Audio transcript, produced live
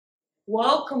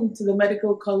Welcome to the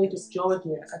Medical College of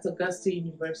Georgia at Augusta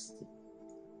University.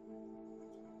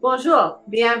 Bonjour,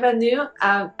 bienvenue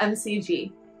à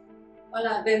MCG.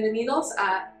 Hola, bienvenidos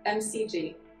a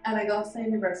MCG. At Augusta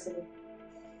University.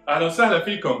 أهلا وسهلا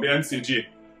فيكم بMCG.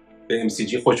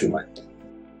 بMCG خوش اومد.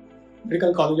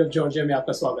 Medical college of Georgia में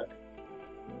आपका स्वागत है.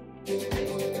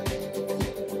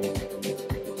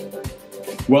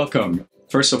 Welcome.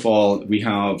 First of all, we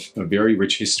have a very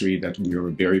rich history that we are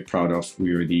very proud of.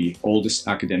 We are the oldest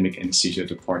academic anesthesia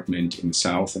department in the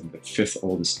South and the 5th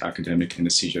oldest academic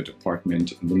anesthesia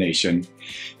department in the nation.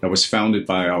 That was founded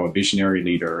by our visionary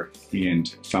leader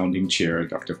and founding chair,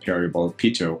 Dr. Perry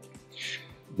Balpito.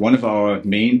 One of our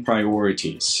main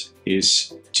priorities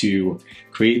is to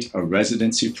create a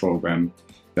residency program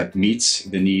that meets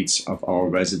the needs of our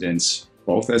residents,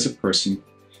 both as a person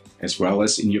as well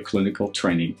as in your clinical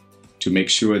training, to make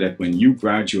sure that when you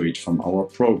graduate from our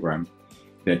program,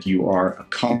 that you are a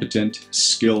competent,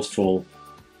 skillful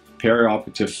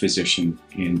perioperative physician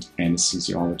and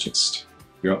anesthesiologist.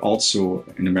 We are also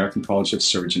an American College of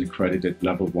Surgeons accredited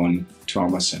Level 1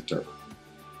 trauma center.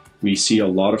 We see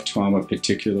a lot of trauma,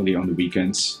 particularly on the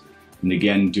weekends. And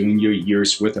again, during your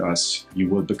years with us, you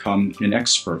will become an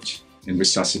expert in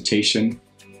resuscitation,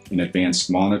 in advanced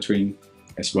monitoring,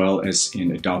 as well as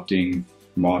in adopting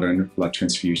modern blood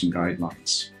transfusion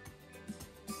guidelines.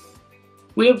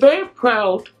 We are very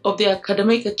proud of the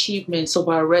academic achievements of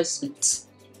our residents.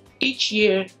 Each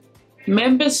year,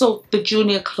 members of the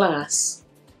junior class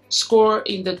score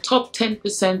in the top 10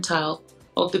 percentile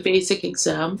of the basic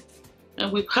exam,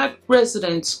 and we've had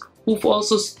residents who've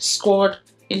also scored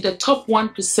in the top 1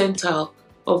 percentile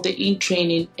of the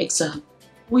in-training exam.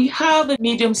 We have a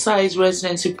medium-sized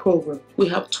residency program. We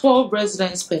have 12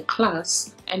 residents per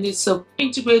class, and it's an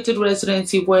integrated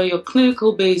residency where your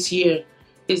clinical base year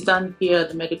is done here at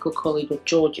the Medical College of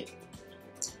Georgia.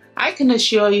 I can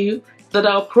assure you that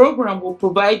our program will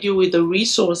provide you with the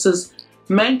resources,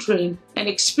 mentoring, and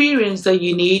experience that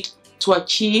you need to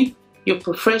achieve your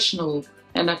professional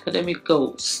and academic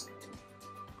goals.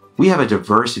 We have a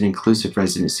diverse and inclusive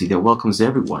residency that welcomes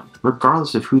everyone,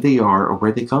 regardless of who they are or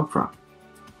where they come from.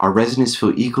 Our residents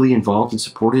feel equally involved and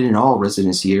supported in all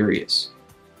residency areas.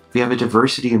 We have a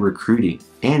diversity in recruiting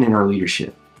and in our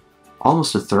leadership.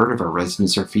 Almost a third of our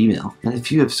residents are female, and a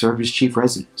few have served as chief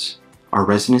residents. Our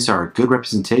residents are a good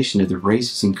representation of the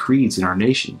races and creeds in our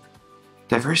nation.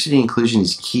 Diversity and inclusion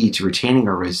is key to retaining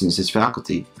our residents as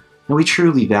faculty, and we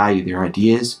truly value their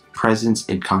ideas, presence,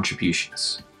 and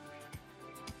contributions.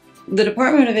 The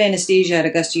Department of Anesthesia at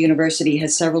Augusta University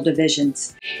has several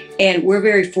divisions, and we're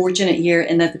very fortunate here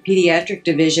in that the pediatric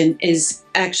division is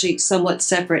actually somewhat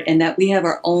separate in that we have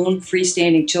our own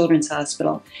freestanding children's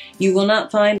hospital. You will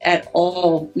not find at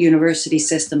all university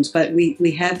systems, but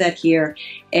we have that here,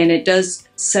 and it does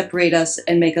separate us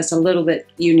and make us a little bit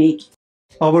unique.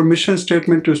 Our mission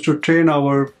statement is to train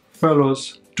our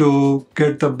fellows to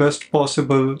get the best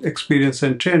possible experience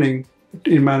and training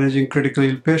in managing critically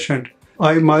ill patients.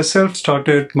 I myself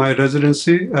started my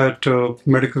residency at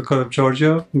Medical College of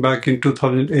Georgia back in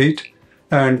 2008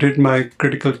 and did my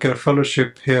critical care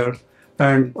fellowship here,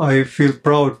 and I feel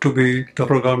proud to be the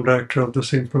program director of the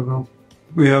same program.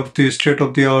 We have the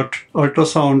state-of-the-art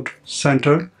ultrasound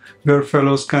center where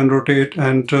fellows can rotate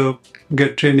and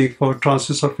get training for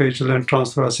transesophageal and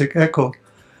transthoracic echo,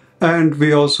 and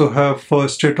we also have a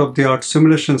state-of-the-art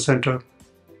simulation center.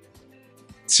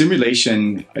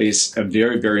 Simulation is a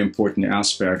very, very important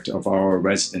aspect of our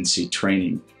residency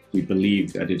training. We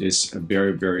believe that it is a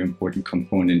very, very important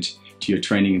component to your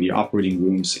training in the operating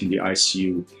rooms, in the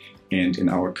ICU, and in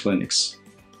our clinics.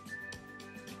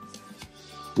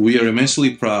 We are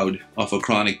immensely proud of our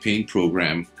chronic pain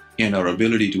program and our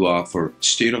ability to offer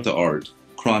state-of-the-art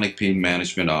chronic pain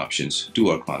management options to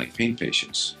our chronic pain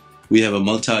patients. We have a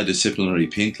multidisciplinary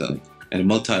pain clinic, and a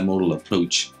multimodal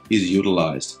approach is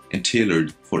utilized and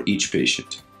tailored for each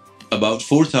patient. About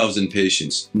 4,000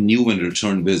 patients, new and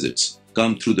return visits,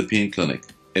 come through the pain clinic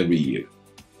every year.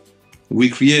 We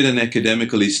create an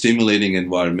academically stimulating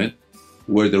environment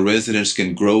where the residents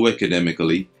can grow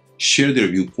academically, share their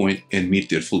viewpoint, and meet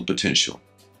their full potential.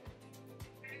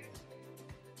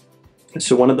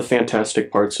 So one of the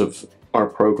fantastic parts of our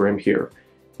program here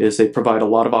is they provide a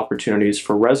lot of opportunities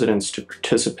for residents to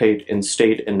participate in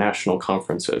state and national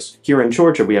conferences. Here in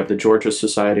Georgia, we have the Georgia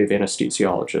Society of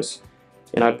Anesthesiologists,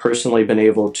 and I've personally been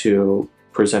able to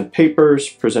present papers,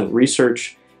 present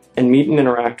research, and meet and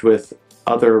interact with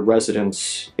other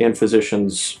residents and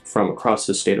physicians from across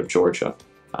the state of Georgia.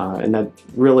 And that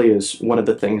really is one of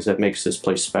the things that makes this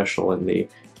place special in the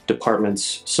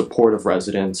department's support of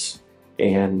residents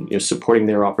and supporting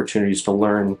their opportunities to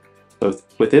learn both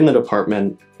within the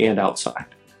department and outside.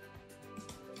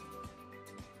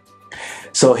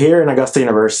 So here in Augusta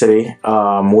University,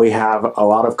 we have a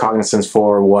lot of cognizance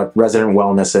for what resident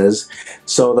wellness is.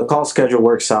 So the call schedule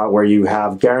works out where you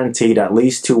have guaranteed at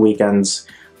least 2 weekends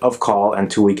of call and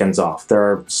 2 weekends off. There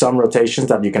are some rotations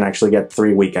that you can actually get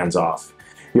 3 weekends off.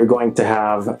 You're going to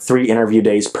have 3 interview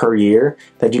days per year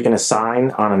that you can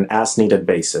assign on an as-needed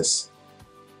basis.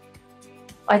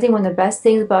 I think one of the best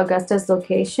things about Augusta's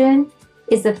location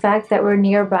is the fact that we're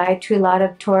nearby to a lot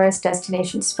of tourist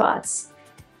destination spots.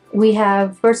 We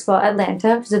have, first of all,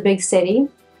 Atlanta, which is a big city,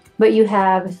 but you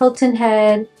have Hilton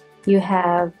Head, you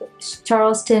have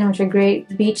Charleston, which are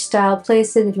great beach-style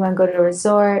places if you want to go to a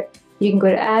resort. You can go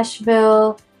to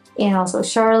Asheville and also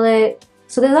Charlotte.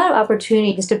 So there's a lot of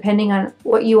opportunity just depending on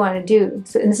what you want to do.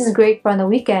 So, and this is great for on the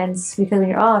weekends because when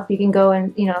you're off, you can go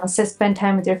and spend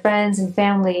time with your friends and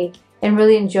family and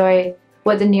really enjoy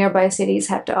what the nearby cities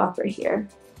have to offer here.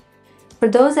 For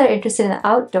those that are interested in the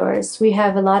outdoors, we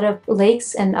have a lot of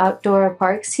lakes and outdoor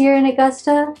parks here in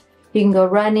Augusta. You can go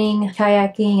running,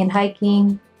 kayaking, and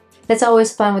hiking. That's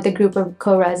always fun with a group of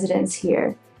co-residents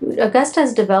here. Augusta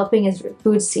is developing its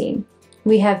food scene.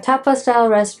 We have tapas-style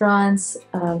restaurants,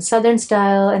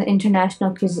 Southern-style, and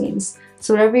international cuisines.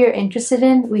 So whatever you're interested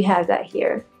in, we have that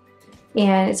here.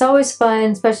 And it's always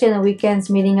fun, especially on the weekends,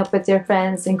 meeting up with your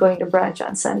friends and going to brunch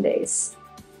on Sundays.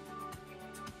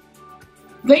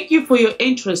 Thank you for your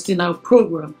interest in our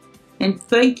program, and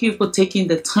thank you for taking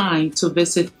the time to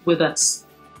visit with us.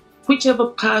 Whichever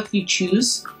path you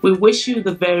choose, we wish you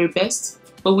the very best,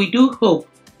 but we do hope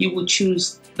you will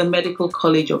choose the Medical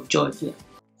College of Georgia.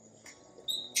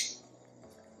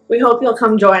 We hope you'll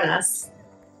come join us.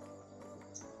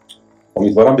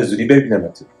 Umiedwaram by zuri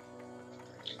bebineme.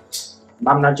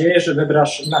 Mam nadzieję, że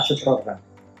wybrasz nasz program.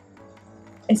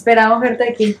 Esperamos verte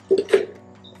aquí.